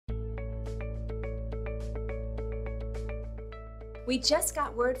We just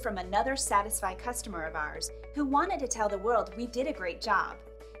got word from another satisfied customer of ours who wanted to tell the world we did a great job.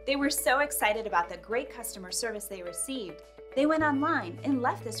 They were so excited about the great customer service they received, they went online and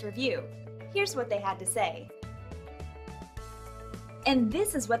left this review. Here's what they had to say. And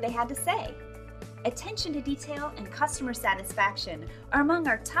this is what they had to say. Attention to detail and customer satisfaction are among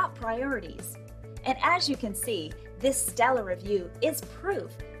our top priorities. And as you can see, this stellar review is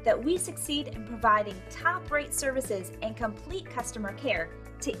proof that we succeed in providing top-rate services and complete customer care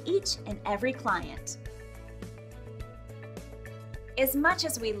to each and every client. As much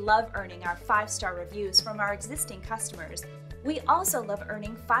as we love earning our 5-star reviews from our existing customers, we also love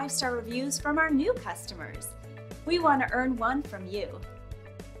earning 5-star reviews from our new customers. We want to earn one from you.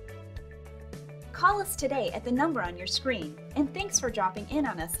 Call us today at the number on your screen, and thanks for dropping in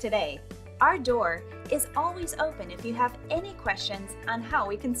on us today. Our door is always open if you have any questions on how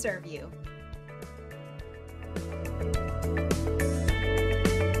we can serve you.